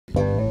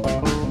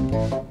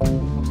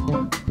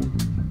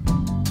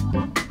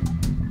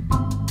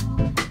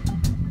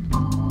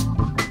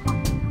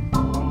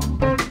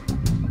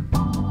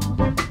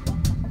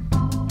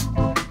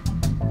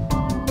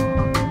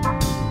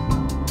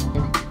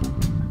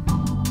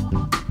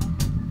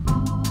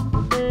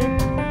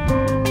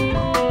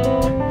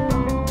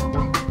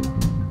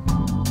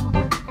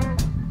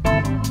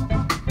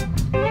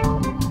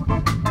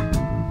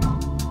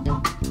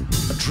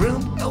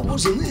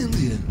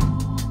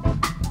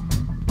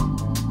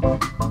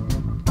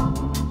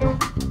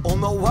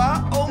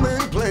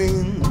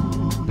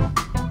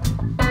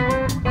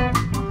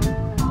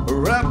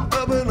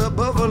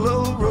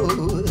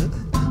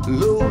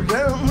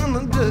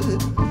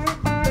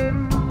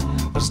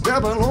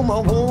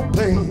more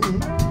pain.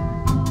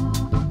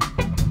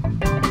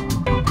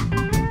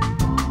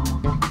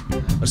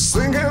 I was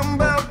thinking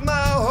about my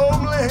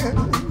homeland.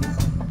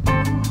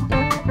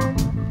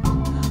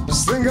 I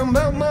was thinking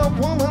about my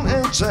woman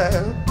and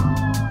child,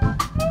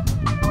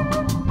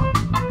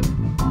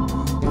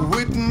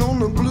 waiting on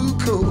the blue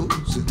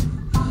coats and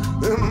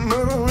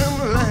murdering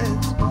the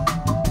lights.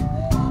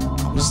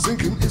 I was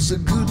thinking it's a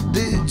good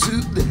day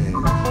today.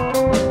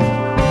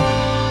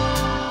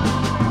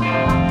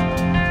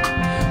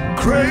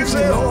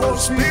 Crazy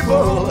horse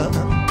people,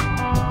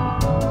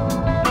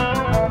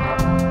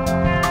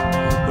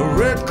 the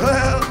red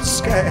cloud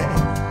sky.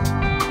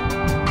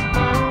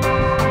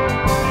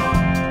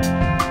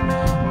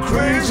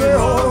 Crazy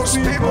horse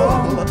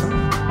people,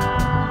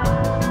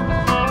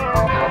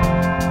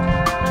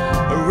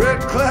 the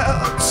red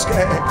cloud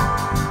sky.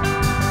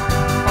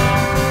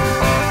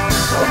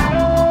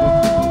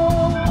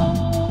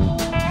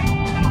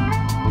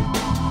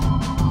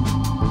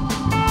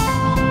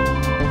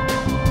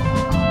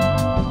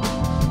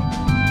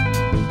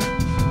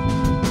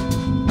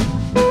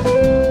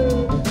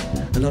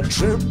 And I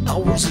dreamt I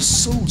was a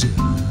soldier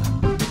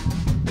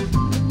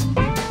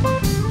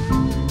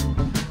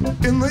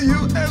in the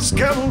U.S.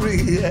 cavalry,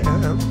 yeah.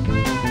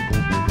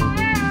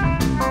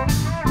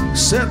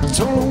 Sat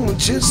tall on a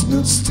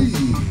chestnut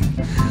steed,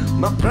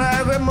 my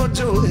pride and my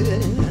joy.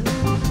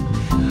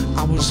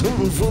 I was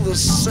hunting for the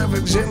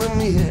savage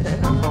enemy, yeah.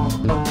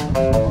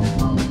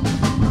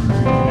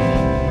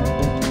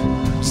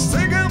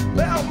 Thinking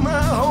about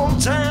my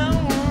hometown,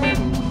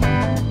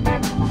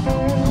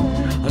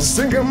 I was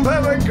thinking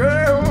about a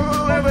girl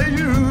that I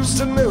used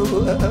to know.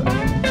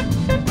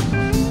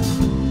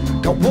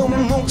 Got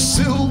one more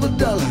silver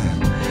dollar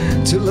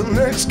till the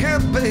next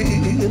get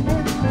paid.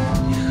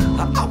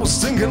 I was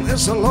thinking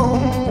it's a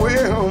long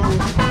way home.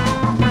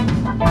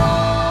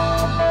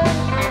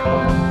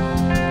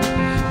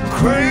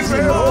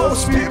 Crazy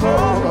horse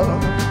people,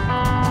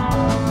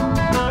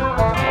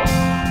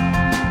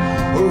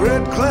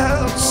 red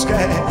cloud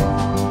sky.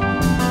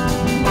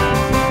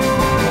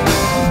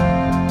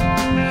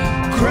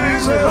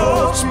 Crazy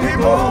horse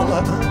people,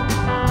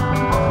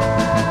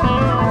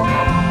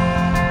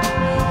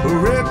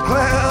 red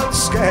cloud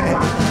sky.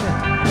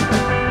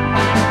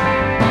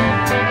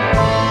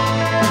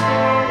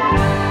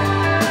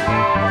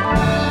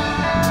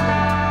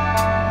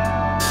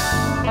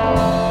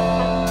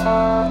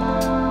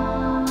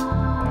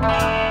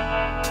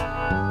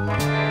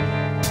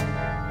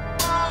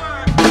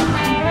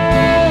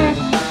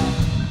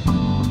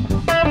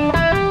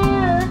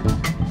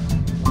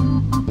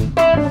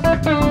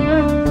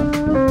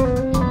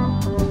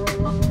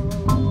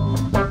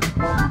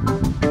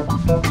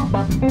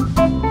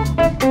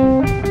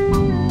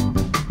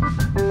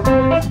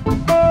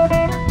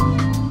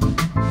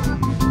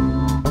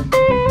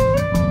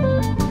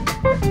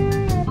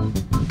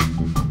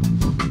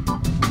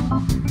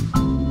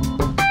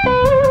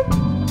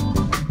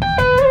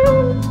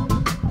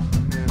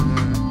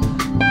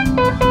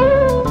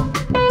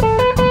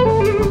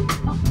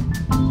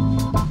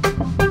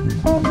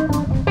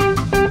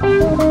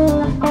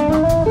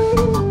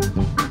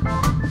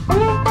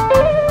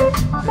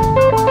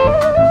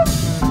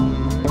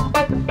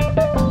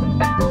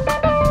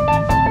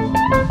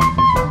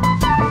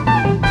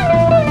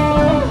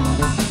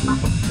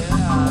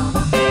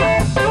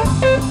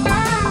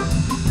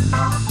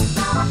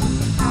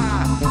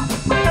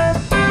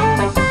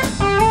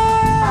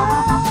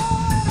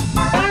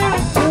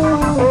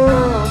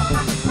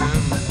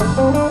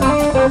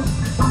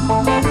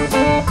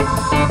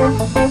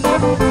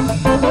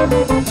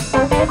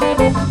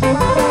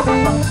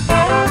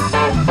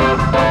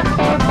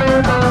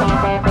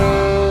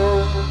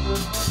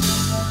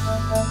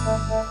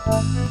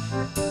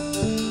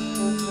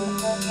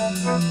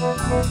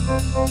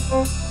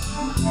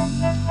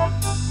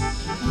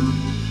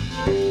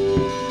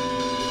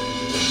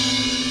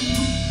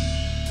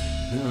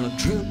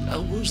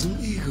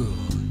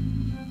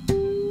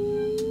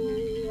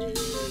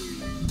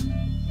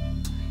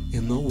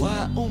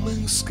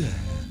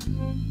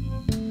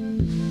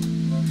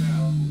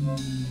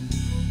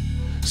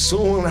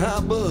 Soaring high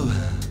above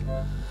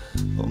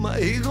on my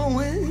eagle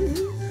wing,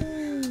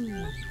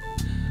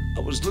 I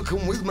was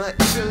looking with my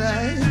eagle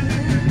eye,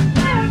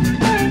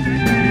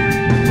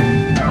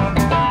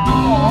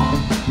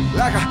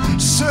 like a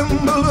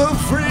symbol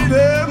of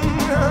freedom,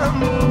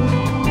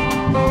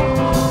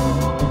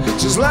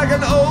 just like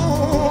an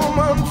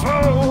omen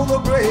for the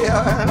grave.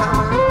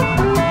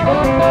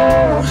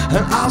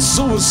 And I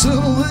saw a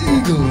silver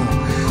eagle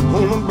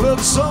on a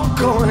blood-soaked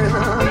coin,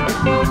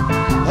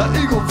 an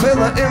eagle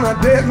feather in a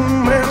dead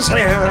man's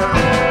hand.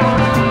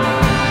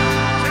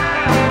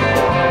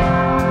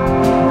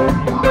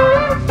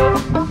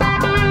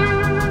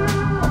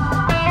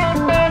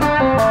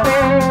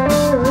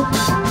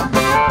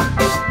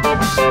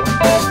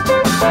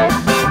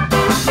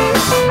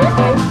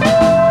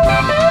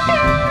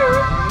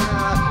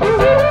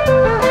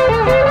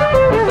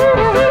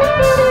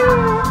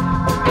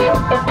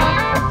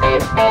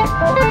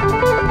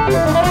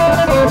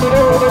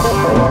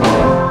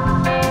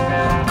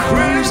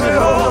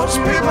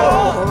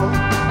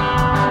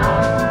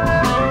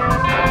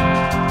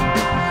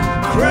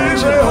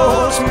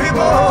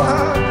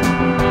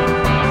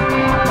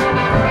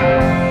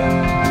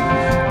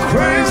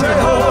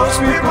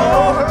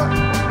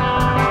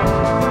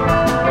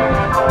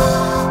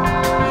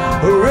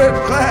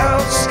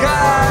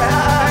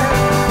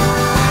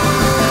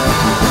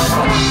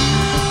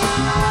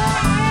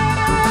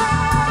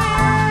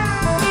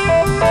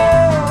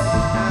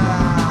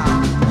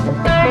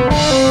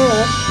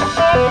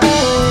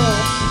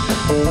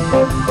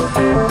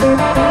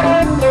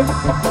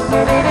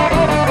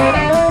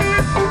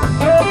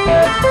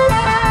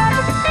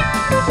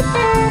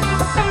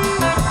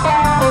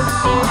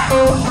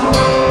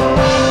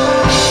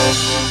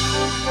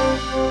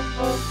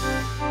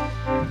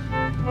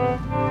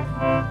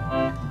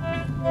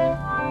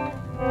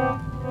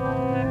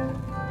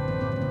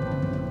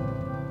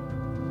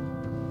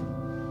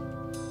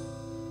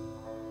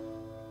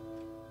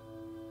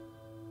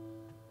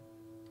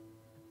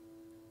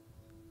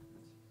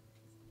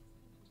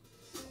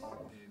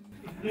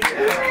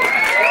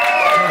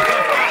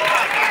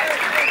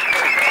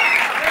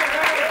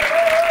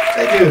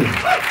 Thank you.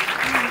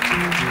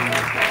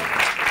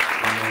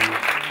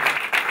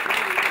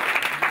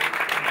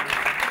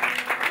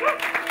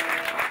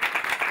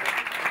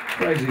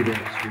 Crazy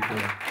dance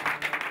before.